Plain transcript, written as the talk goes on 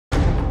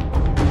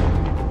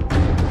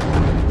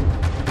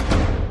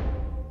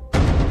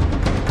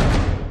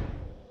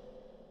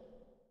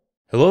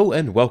Hello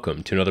and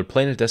welcome to another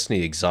Planet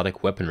Destiny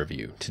exotic weapon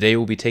review. Today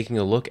we'll be taking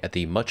a look at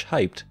the much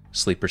hyped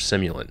Sleeper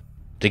Simulant.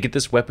 To get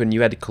this weapon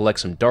you had to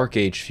collect some Dark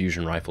Age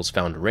fusion rifles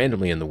found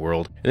randomly in the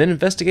world, and then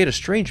investigate a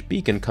strange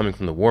beacon coming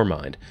from the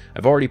Warmind.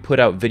 I've already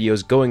put out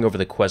videos going over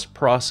the quest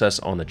process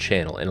on the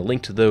channel, and a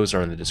link to those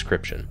are in the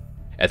description.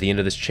 At the end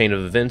of this chain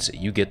of events,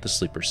 you get the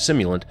Sleeper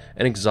Simulant,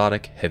 an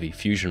exotic heavy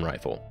fusion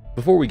rifle.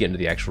 Before we get into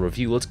the actual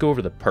review, let's go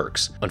over the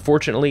perks.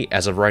 Unfortunately,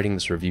 as of writing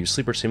this review,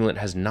 Sleeper Simulant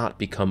has not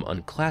become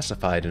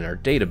unclassified in our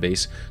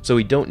database, so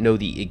we don't know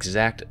the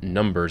exact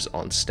numbers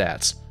on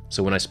stats.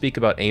 So when I speak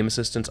about aim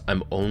assistance,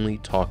 I'm only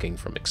talking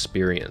from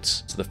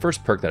experience. So the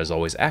first perk that is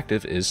always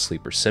active is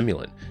Sleeper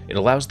Simulant. It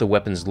allows the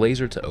weapon's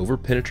laser to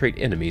over-penetrate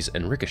enemies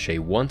and ricochet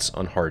once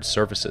on hard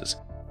surfaces.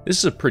 This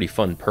is a pretty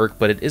fun perk,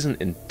 but it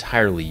isn't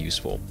entirely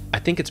useful. I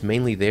think it's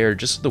mainly there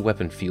just so the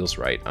weapon feels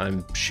right.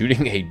 I'm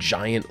shooting a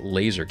giant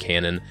laser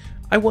cannon.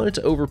 I want it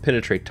to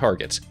over-penetrate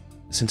targets.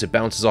 Since it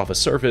bounces off a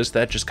surface,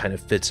 that just kind of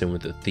fits in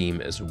with the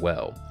theme as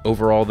well.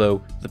 Overall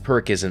though, the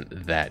perk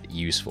isn't that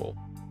useful.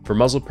 For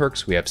muzzle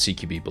perks, we have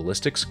CQB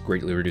Ballistics,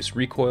 greatly reduced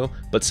recoil,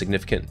 but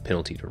significant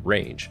penalty to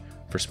range.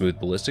 For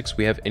smooth ballistics,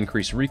 we have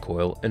increased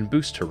recoil and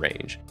boost to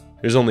range.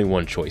 There's only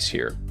one choice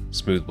here,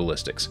 smooth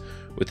ballistics.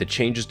 With the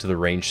changes to the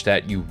range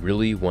stat, you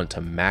really want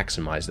to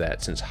maximize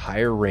that since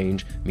higher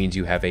range means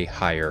you have a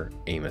higher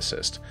aim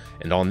assist.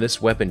 And on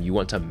this weapon, you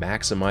want to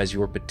maximize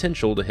your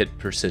potential to hit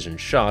precision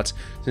shots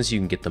since you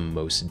can get the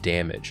most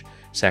damage.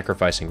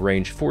 Sacrificing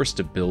range for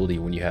stability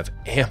when you have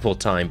ample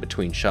time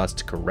between shots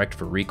to correct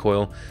for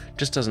recoil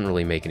just doesn't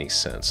really make any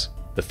sense.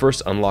 The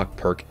first unlocked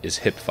perk is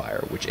hip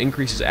fire, which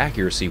increases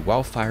accuracy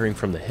while firing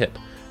from the hip.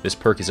 This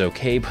perk is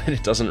okay, but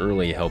it doesn't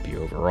really help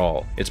you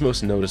overall. It's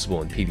most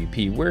noticeable in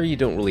PvP, where you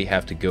don't really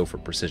have to go for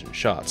precision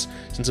shots,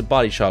 since a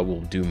body shot will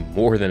do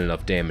more than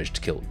enough damage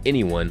to kill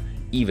anyone,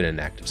 even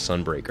an active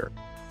Sunbreaker.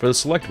 For the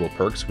selectable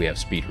perks, we have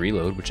Speed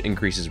Reload, which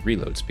increases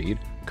reload speed,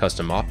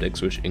 Custom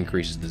Optics, which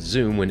increases the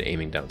zoom when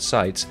aiming down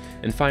sights,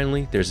 and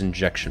finally there's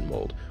Injection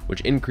Mold,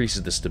 which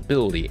increases the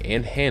stability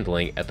and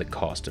handling at the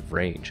cost of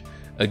range.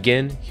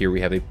 Again, here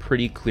we have a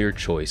pretty clear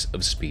choice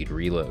of Speed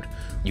Reload.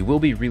 You will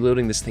be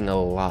reloading this thing a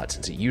lot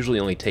since it usually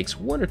only takes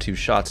 1 or 2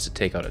 shots to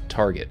take out a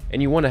target,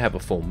 and you want to have a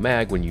full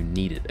mag when you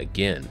need it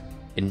again.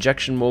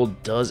 Injection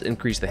Mold does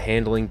increase the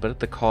handling, but at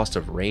the cost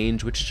of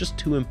range, which is just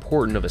too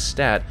important of a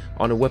stat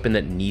on a weapon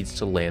that needs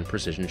to land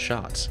precision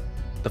shots.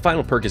 The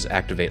final perk is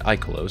Activate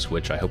Icolos,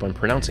 which I hope I'm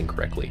pronouncing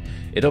correctly.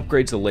 It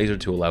upgrades the laser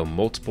to allow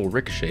multiple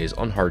ricochets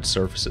on hard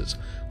surfaces.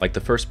 Like the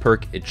first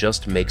perk, it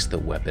just makes the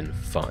weapon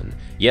fun.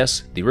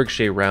 Yes, the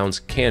ricochet rounds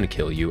can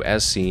kill you,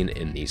 as seen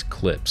in these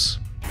clips.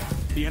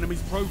 The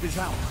enemy's probe is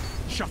out.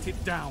 Shut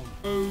it down.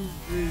 Probe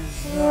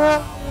is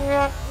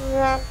out.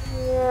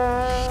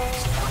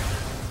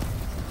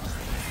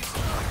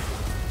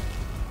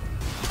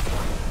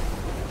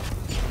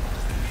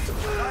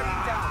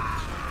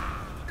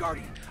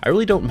 I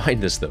really don't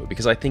mind this though,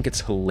 because I think it's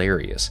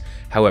hilarious.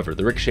 However,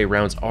 the ricochet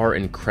rounds are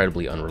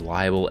incredibly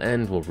unreliable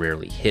and will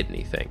rarely hit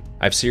anything.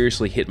 I've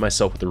seriously hit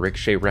myself with a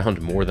ricochet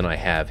round more than I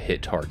have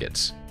hit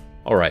targets.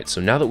 Alright, so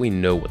now that we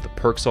know what the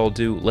perks all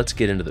do, let's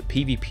get into the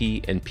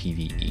PvP and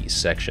PvE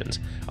sections.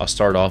 I'll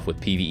start off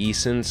with PvE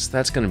since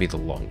that's going to be the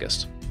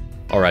longest.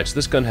 Alright, so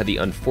this gun had the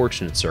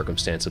unfortunate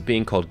circumstance of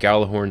being called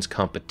Gjallarhorn's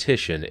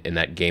competition in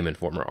that Game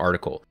Informer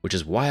article, which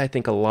is why I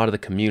think a lot of the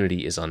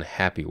community is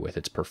unhappy with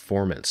its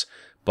performance.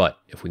 But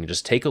if we can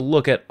just take a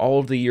look at all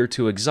of the Year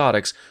 2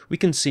 exotics, we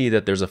can see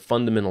that there's a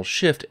fundamental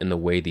shift in the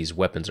way these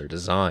weapons are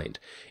designed.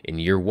 In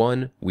Year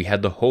 1, we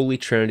had the holy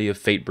trinity of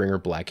Fatebringer,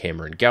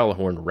 Blackhammer, and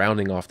Gjallarhorn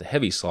rounding off the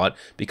heavy slot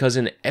because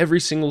in every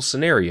single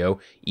scenario,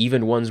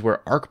 even ones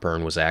where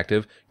Arcburn was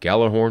active,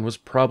 Gjallarhorn was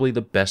probably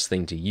the best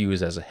thing to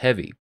use as a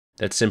heavy.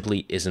 That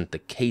simply isn't the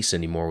case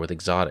anymore with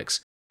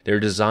exotics. They're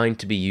designed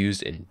to be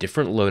used in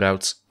different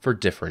loadouts for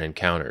different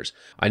encounters.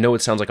 I know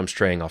it sounds like I'm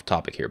straying off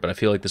topic here, but I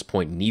feel like this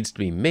point needs to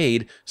be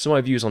made so my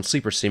views on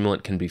Sleeper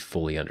Simulant can be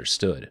fully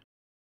understood.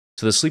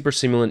 So the Sleeper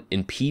Simulant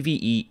in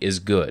PvE is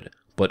good,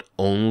 but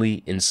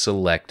only in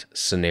select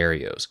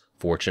scenarios.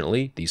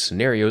 Fortunately, these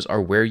scenarios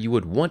are where you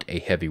would want a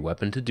heavy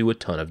weapon to do a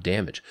ton of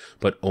damage,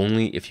 but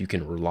only if you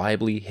can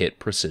reliably hit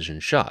precision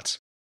shots.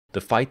 The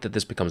fight that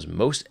this becomes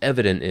most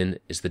evident in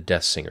is the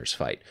Death Singer's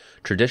fight.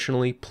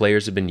 Traditionally,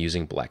 players have been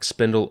using Black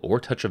Spindle or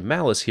Touch of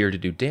Malice here to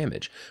do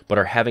damage, but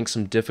are having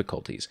some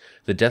difficulties.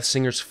 The Death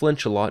Singers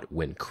flinch a lot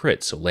when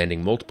crit, so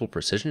landing multiple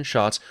precision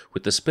shots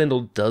with the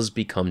Spindle does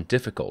become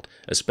difficult,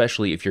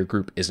 especially if your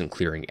group isn't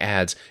clearing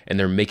ads and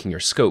they're making your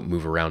scope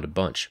move around a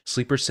bunch.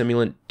 Sleeper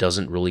Simulant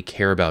doesn't really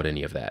care about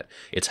any of that.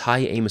 Its high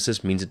aim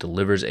assist means it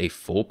delivers a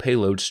full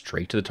payload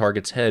straight to the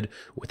target's head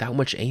without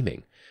much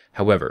aiming.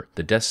 However,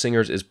 the Death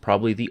Singers is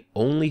probably the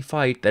only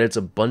fight that it's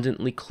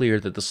abundantly clear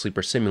that the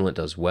Sleeper Simulant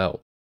does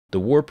well. The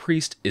War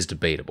Priest is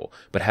debatable,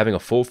 but having a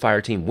full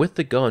fire team with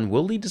the gun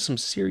will lead to some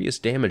serious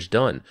damage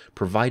done,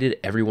 provided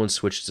everyone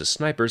switches to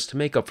snipers to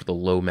make up for the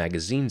low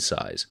magazine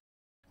size.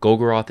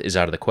 Golgoroth is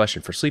out of the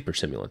question for Sleeper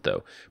Simulant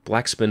though.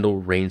 Black Spindle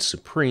reigns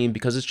supreme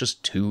because it's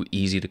just too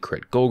easy to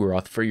crit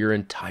Golgoroth for your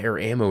entire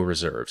ammo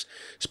reserves.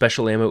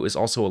 Special ammo is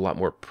also a lot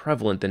more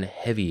prevalent than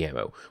heavy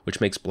ammo, which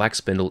makes Black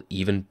Spindle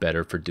even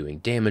better for doing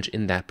damage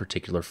in that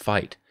particular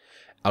fight.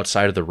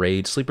 Outside of the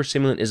raid, Sleeper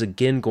Simulant is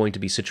again going to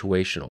be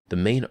situational. The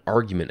main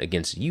argument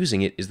against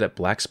using it is that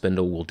Black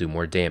Spindle will do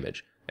more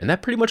damage. And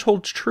that pretty much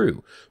holds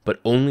true, but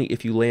only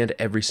if you land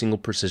every single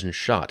precision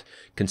shot.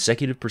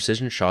 Consecutive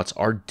precision shots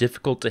are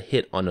difficult to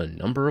hit on a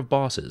number of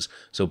bosses,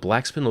 so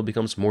Black Spindle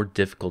becomes more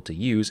difficult to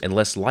use and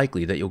less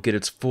likely that you'll get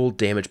its full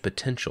damage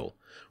potential.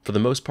 For the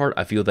most part,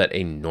 I feel that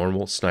a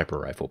normal sniper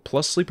rifle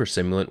plus Sleeper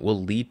Simulant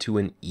will lead to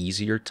an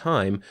easier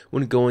time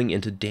when going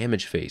into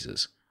damage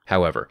phases.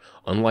 However,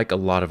 unlike a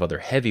lot of other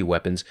heavy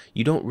weapons,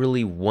 you don't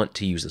really want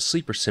to use the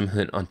Sleeper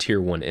Simulant on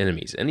tier 1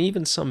 enemies, and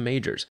even some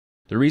majors.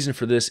 The reason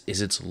for this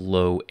is its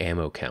low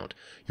ammo count.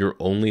 You're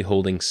only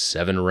holding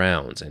 7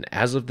 rounds, and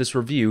as of this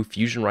review,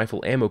 fusion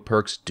rifle ammo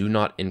perks do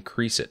not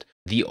increase it.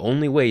 The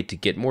only way to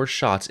get more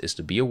shots is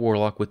to be a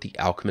warlock with the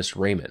Alchemist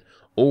Raiment,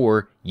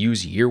 or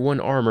use year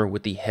 1 armor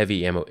with the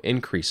heavy ammo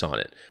increase on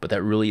it, but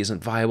that really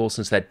isn't viable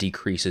since that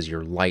decreases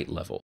your light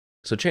level.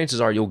 So chances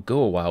are you'll go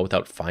a while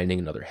without finding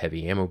another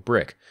heavy ammo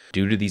brick.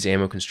 Due to these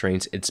ammo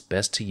constraints, it's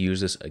best to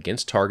use this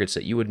against targets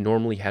that you would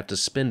normally have to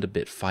spend a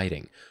bit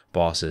fighting.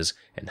 Bosses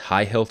and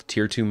high health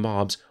tier 2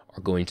 mobs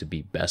are going to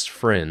be best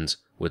friends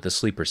with the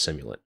Sleeper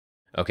Simulant.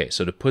 Okay,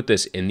 so to put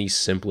this in the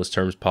simplest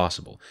terms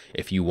possible,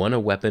 if you want a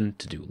weapon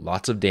to do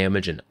lots of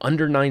damage in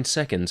under 9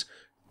 seconds,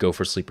 go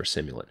for Sleeper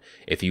Simulant.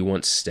 If you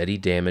want steady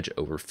damage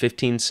over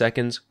 15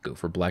 seconds, go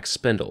for Black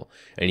Spindle.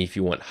 And if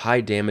you want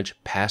high damage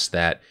past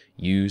that,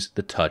 use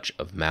the Touch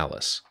of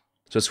Malice.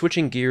 So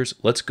switching gears,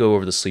 let's go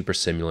over the Sleeper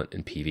Simulant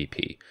in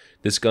PvP.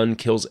 This gun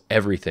kills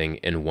everything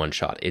in one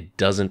shot. It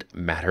doesn't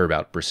matter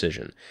about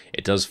precision.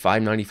 It does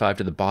 595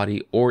 to the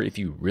body, or if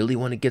you really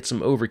want to get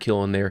some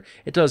overkill in there,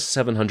 it does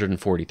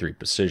 743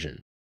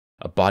 precision.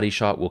 A body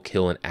shot will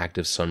kill an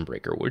active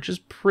Sunbreaker, which is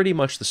pretty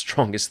much the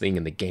strongest thing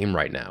in the game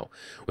right now.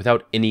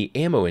 Without any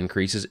ammo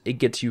increases, it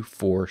gets you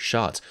 4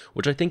 shots,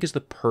 which I think is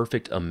the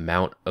perfect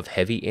amount of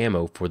heavy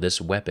ammo for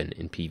this weapon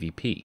in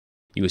PvP.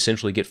 You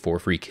essentially get 4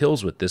 free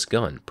kills with this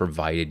gun,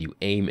 provided you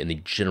aim in the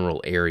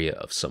general area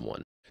of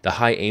someone. The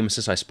high aim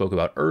assist I spoke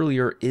about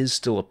earlier is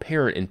still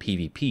apparent in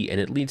PvP, and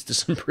it leads to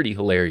some pretty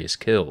hilarious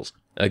kills.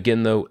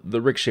 Again though,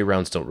 the ricochet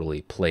rounds don't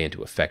really play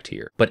into effect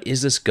here. But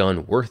is this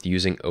gun worth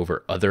using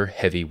over other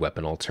heavy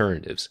weapon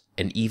alternatives,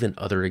 and even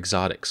other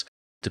exotics?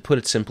 To put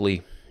it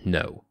simply,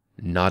 no.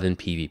 Not in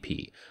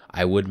PvP.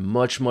 I would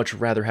much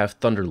rather have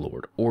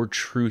Thunderlord or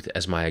Truth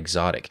as my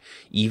exotic.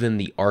 Even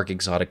the Arc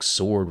exotic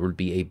sword would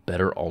be a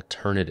better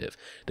alternative.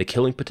 The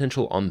killing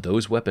potential on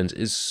those weapons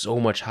is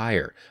so much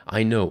higher.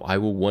 I know I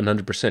will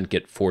 100%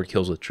 get 4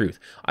 kills with Truth.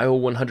 I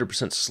will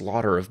 100%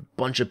 slaughter a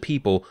bunch of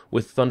people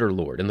with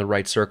Thunderlord in the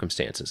right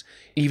circumstances.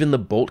 Even the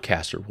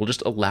Boltcaster will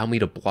just allow me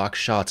to block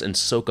shots and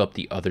soak up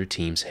the other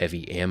team's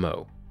heavy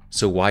ammo.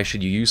 So why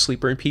should you use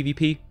Sleeper in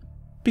PvP?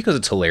 Because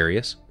it's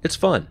hilarious, it's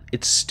fun,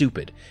 it's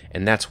stupid,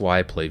 and that's why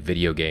I play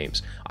video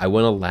games. I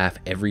want to laugh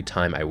every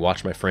time I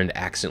watch my friend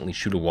accidentally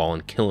shoot a wall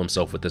and kill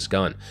himself with this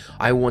gun.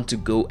 I want to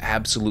go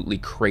absolutely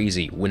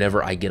crazy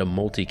whenever I get a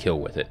multi-kill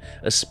with it,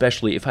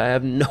 especially if I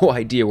have no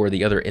idea where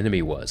the other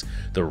enemy was.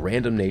 The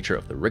random nature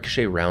of the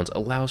ricochet rounds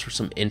allows for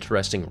some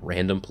interesting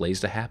random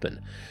plays to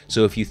happen.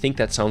 So if you think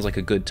that sounds like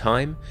a good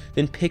time,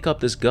 then pick up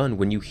this gun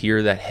when you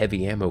hear that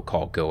heavy ammo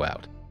call go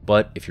out.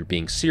 But if you're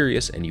being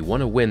serious and you want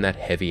to win that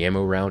heavy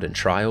ammo round in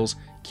trials,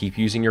 keep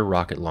using your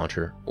rocket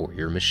launcher or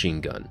your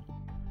machine gun.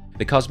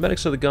 The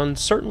cosmetics of the gun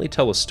certainly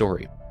tell a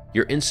story.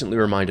 You're instantly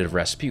reminded of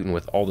Rasputin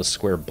with all the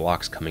square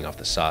blocks coming off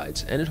the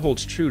sides, and it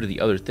holds true to the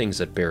other things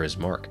that bear his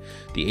mark.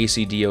 The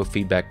ACDO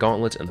feedback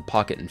gauntlets and the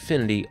Pocket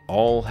Infinity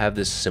all have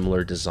this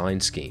similar design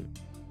scheme.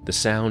 The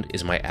sound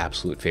is my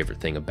absolute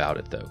favorite thing about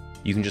it though.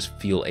 You can just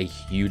feel a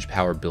huge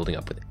power building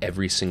up with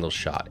every single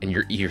shot, and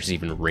your ears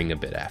even ring a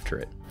bit after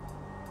it.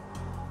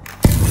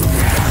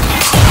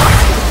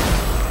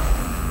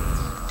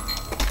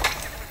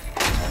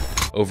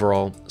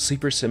 Overall,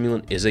 Sleeper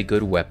Simulant is a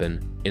good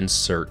weapon in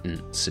certain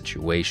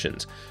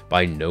situations.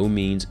 By no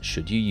means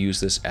should you use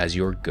this as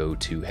your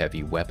go-to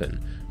heavy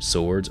weapon.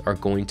 Swords are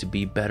going to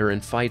be better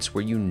in fights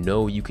where you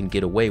know you can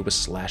get away with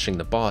slashing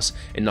the boss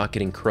and not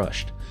getting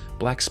crushed.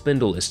 Black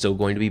Spindle is still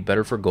going to be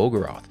better for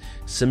Golgoroth.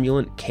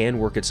 Simulant can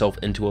work itself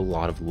into a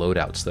lot of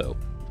loadouts though.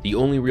 The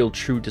only real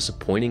true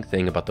disappointing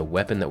thing about the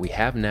weapon that we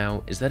have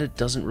now is that it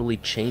doesn't really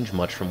change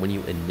much from when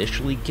you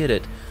initially get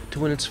it to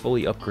when it's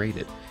fully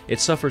upgraded. It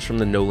suffers from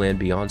the No Land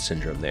Beyond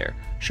syndrome there.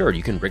 Sure,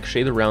 you can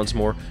ricochet the rounds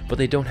more, but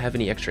they don't have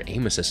any extra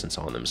aim assistance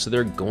on them, so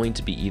they're going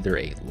to be either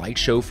a light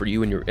show for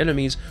you and your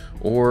enemies,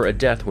 or a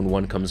death when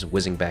one comes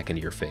whizzing back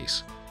into your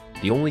face.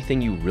 The only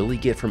thing you really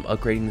get from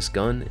upgrading this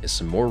gun is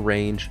some more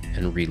range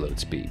and reload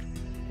speed.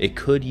 It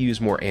could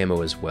use more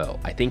ammo as well.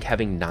 I think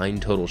having 9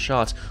 total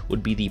shots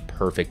would be the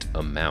perfect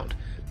amount.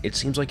 It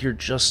seems like you're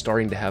just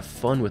starting to have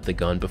fun with the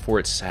gun before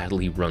it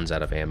sadly runs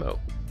out of ammo.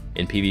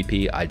 In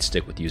PvP, I'd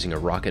stick with using a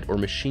rocket or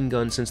machine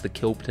gun since the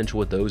kill potential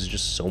with those is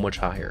just so much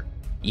higher.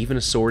 Even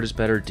a sword is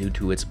better due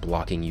to its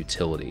blocking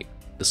utility.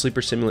 The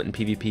Sleeper Simulant in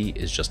PvP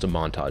is just a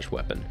montage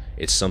weapon.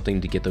 It's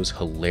something to get those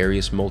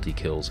hilarious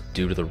multi-kills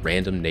due to the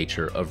random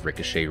nature of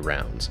ricochet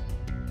rounds.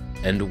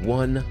 And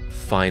one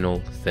final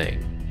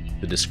thing.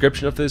 The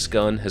description of this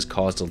gun has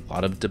caused a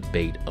lot of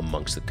debate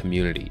amongst the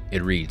community.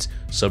 It reads,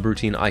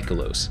 Subroutine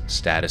Ikelos,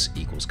 status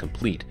equals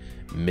complete.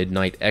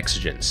 Midnight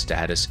Exigent,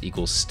 status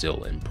equals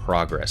still in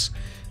progress.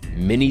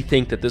 Many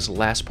think that this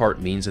last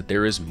part means that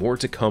there is more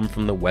to come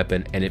from the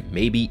weapon and it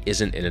maybe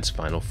isn't in its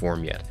final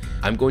form yet.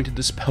 I'm going to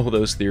dispel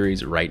those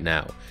theories right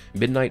now.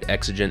 Midnight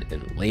Exigent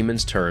in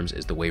layman's terms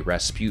is the way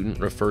Rasputin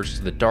refers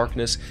to the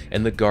darkness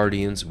and the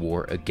Guardians'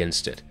 war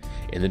against it.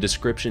 In the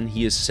description,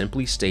 he is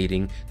simply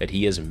stating that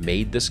he has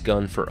made this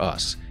gun for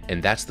us,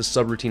 and that's the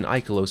subroutine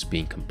Ikelos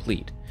being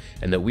complete,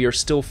 and that we are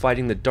still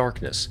fighting the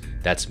darkness,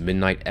 that's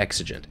Midnight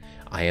Exigent.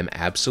 I am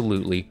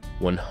absolutely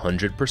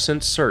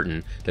 100%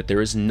 certain that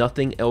there is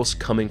nothing else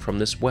coming from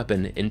this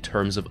weapon in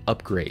terms of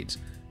upgrades,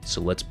 so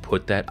let's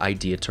put that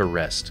idea to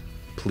rest,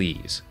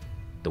 please.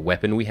 The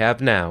weapon we have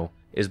now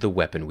is the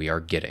weapon we are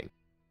getting.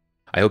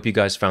 I hope you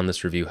guys found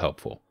this review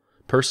helpful.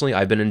 Personally,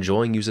 I've been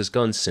enjoying using this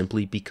gun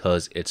simply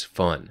because it's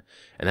fun,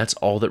 and that's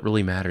all that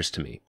really matters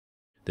to me.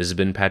 This has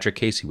been Patrick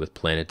Casey with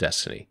Planet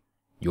Destiny,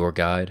 your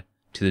guide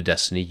to the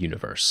Destiny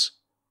universe.